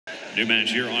New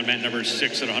match here on mat number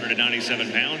 6 at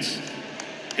 197 pounds.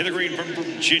 In the green from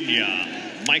Virginia,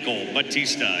 Michael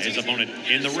Batista. His opponent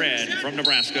in the red from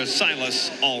Nebraska, Silas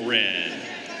Allred.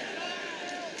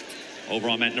 Over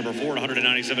on mat number 4 at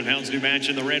 197 pounds. New match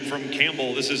in the red from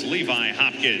Campbell. This is Levi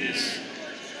Hopkins.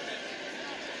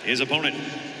 His opponent,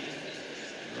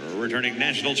 returning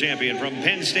national champion from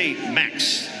Penn State,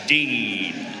 Max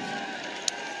Dean.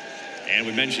 And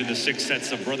we mentioned the 6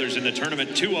 sets of brothers in the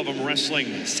tournament. 2 of them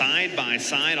wrestling side by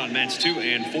side on mats 2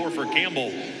 and 4 for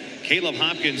Campbell. Caleb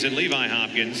Hopkins and Levi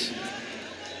Hopkins.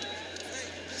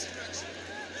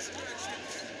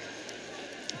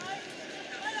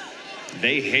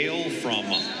 They hail from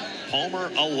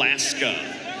Palmer, Alaska.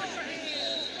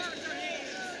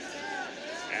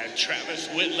 And Travis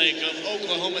Whitlake of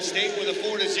Oklahoma State with a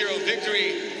 4-0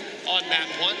 victory on mat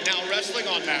 1. Now wrestling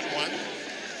on mat 1.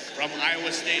 From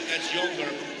Iowa State, that's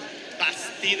Younger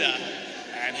Bastida.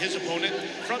 And his opponent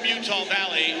from Utah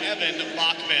Valley, Evan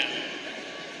Bachman.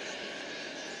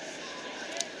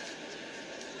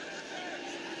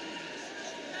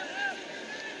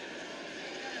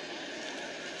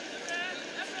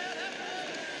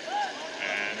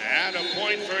 And at a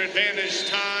point for advantage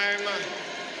time,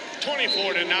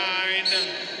 24-9.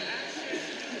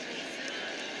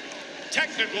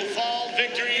 Technical fall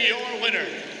victory, your winner.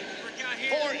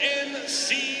 For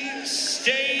NC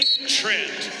State,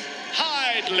 Trent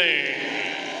Hidley.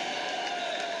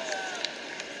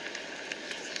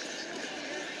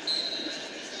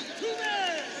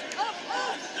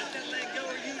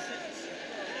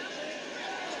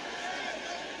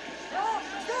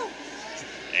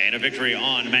 And a victory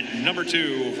on mat number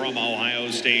 2 from Ohio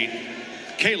State,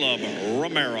 Caleb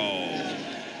Romero.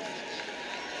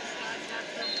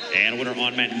 And a winner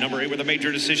on mat number 8 with a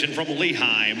major decision from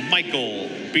Lehigh, Michael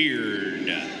Beard.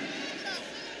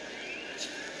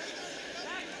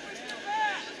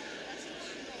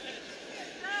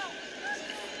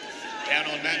 Down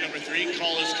on mat number 3,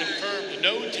 call is confirmed,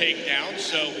 no takedown.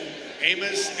 So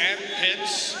Amos and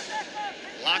Pence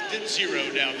locked at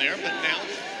 0 down there, but now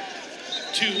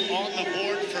 2 on the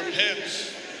board for Pence.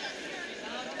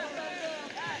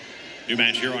 New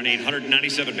match here on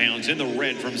 197 pounds in the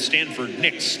red from Stanford,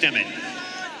 Nick Stemmet.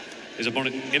 His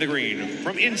opponent in the green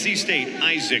from NC State,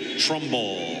 Isaac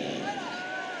Trumbull.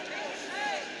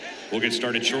 We'll get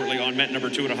started shortly on mat number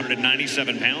 2 at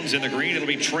 197 pounds. In the green, it'll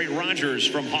be Trey Rogers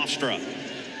from Hofstra.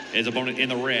 His opponent in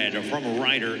the red from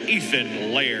Ryder,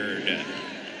 Ethan Laird.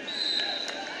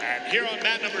 And here on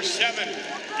mat number 7,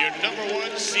 your number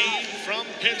 1 seed from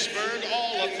Pittsburgh,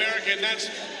 All-American, that's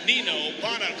Nino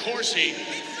Bonaccorsi.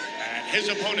 And his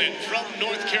opponent from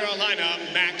North Carolina,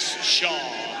 Max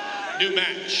Shaw. New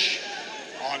match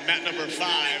on mat number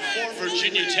 5 for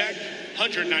Virginia Tech,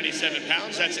 197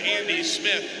 pounds. That's Andy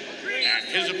Smith. And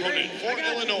his opponent for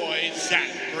Illinois, Zach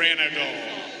Branigal.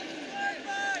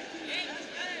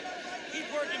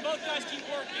 Keep working, both guys keep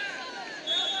working.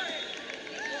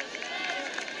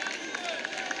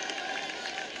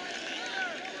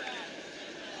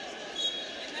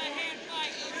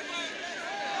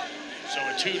 So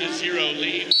a 2-0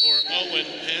 lead for Owen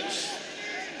Pence.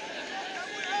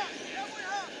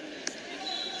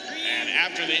 And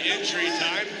after the injury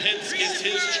time, Pence gets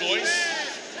his choice.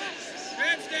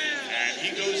 And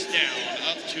he goes down,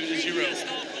 up 2-0.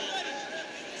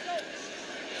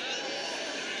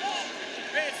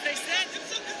 Stay set.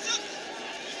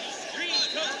 Green,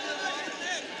 go.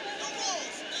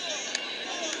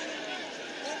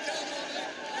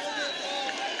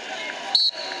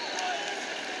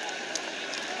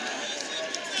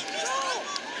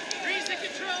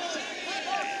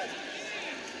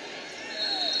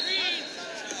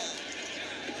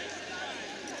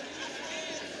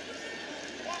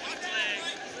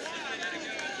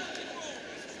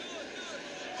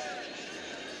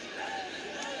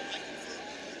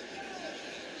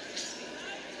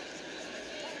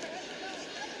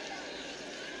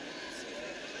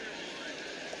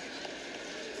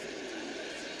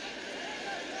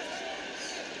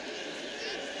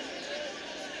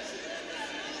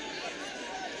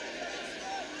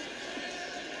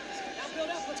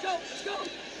 Let's go, let's go.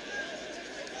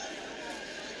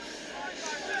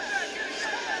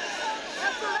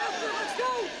 Effort, let's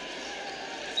go.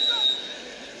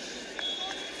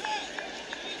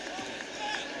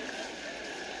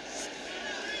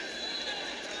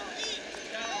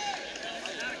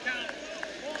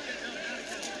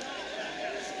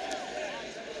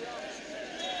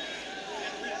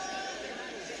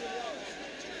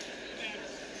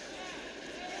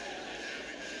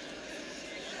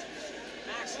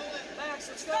 Max,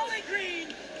 let's go. Green.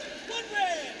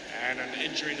 And an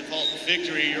injury default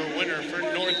victory, your winner for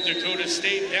North Dakota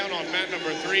State. Down on mat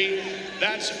number 3,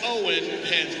 that's Owen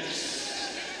Pence.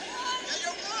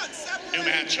 New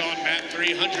match on mat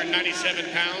 3, 197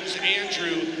 pounds,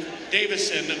 Andrew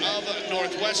Davison of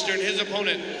Northwestern. His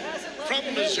opponent from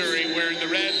Missouri wearing the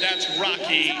red, that's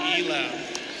Rocky Elam.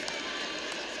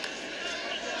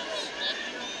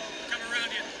 Come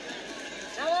around you.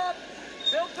 Now up.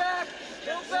 Build back.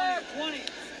 Build back. 20.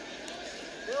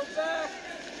 Build back.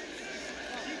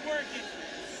 Keep working.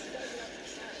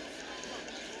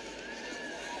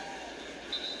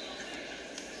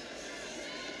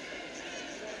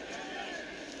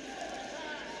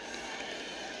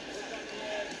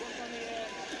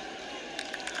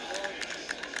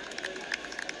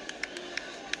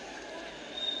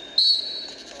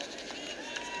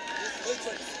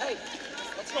 Hey,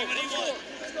 let's go. Let's go.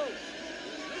 Let's go.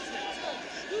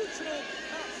 Neutral.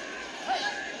 Hey,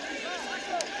 let's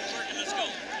go. Working. Let's go.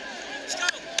 Let's go.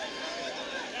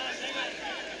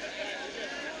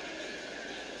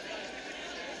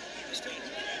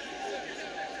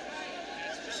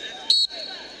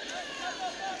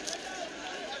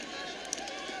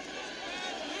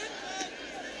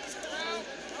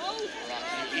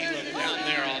 Rocky Elam down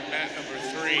there on mat number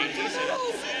 3. He's a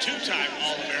two-time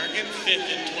All-American, 5th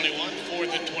in 21,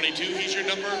 4th in 22. He's your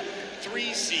number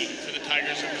 3 seed for the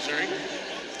Tigers of Missouri.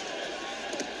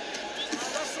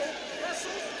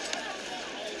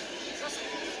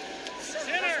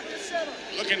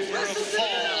 Looking for a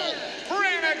fall.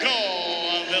 Branico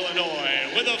of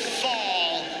Illinois with a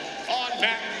fall on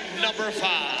mat number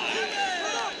 5.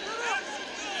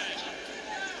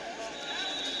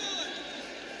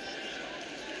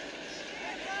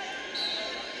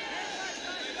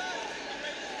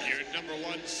 Your number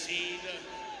 1 seed,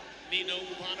 Nino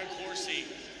Bonaccorsi,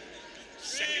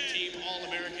 2nd team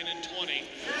All-American in 20.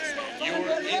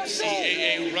 Your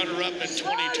NCAA runner-up in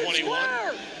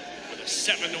 2021 with a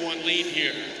 7-1 lead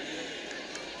here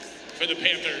for the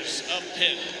Panthers of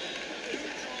Pitt.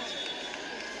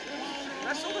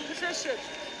 Wrestle the position.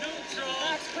 Neutral.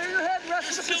 Max, clear your head.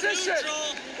 Wrestle the position.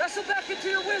 Neutral. Wrestle back into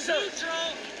your wizard.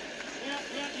 Neutral.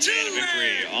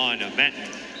 Victory on mat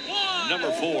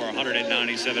number 4,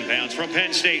 197 pounds from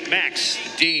Penn State, Max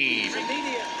Dean. It's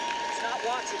immediate. It's not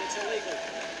watching. It's illegal.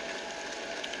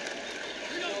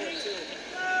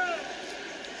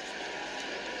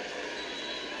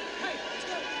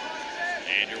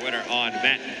 And your winner on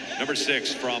mat number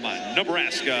 6 from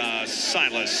Nebraska,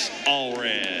 Silas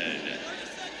Allred.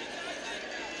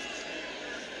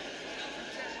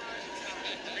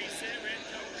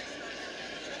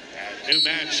 New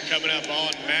match coming up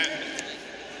on mat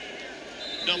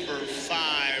number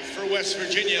 5 for West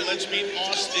Virginia. Let's meet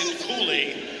Austin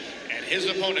Cooley and his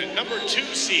opponent, number 2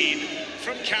 seed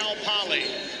from Cal Poly,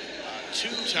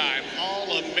 two-time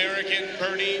All-American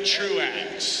Bernie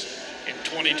Truax. In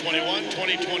 2021,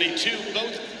 2022,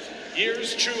 both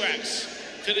years Truax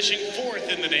finishing 4th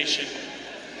in the nation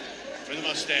for the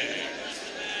Mustangs.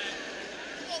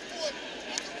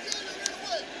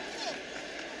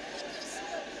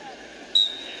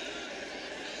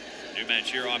 New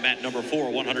match here on mat number 4,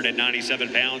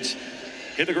 197 pounds.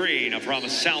 Hit the green from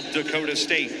South Dakota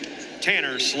State.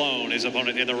 Tanner Sloan, his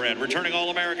opponent in the red. Returning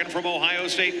All-American from Ohio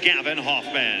State, Gavin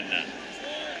Hoffman.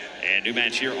 And new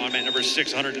match here on mat number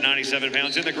 6, 197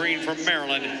 pounds in the green from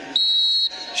Maryland.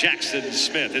 Jackson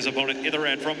Smith, his opponent in the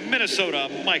red from Minnesota,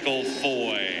 Michael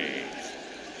Foy.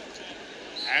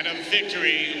 And a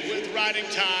victory with riding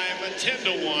time,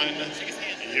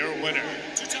 10-1. Your winner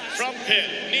from Pitt,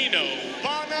 Nino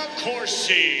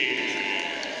Bonaccorsi.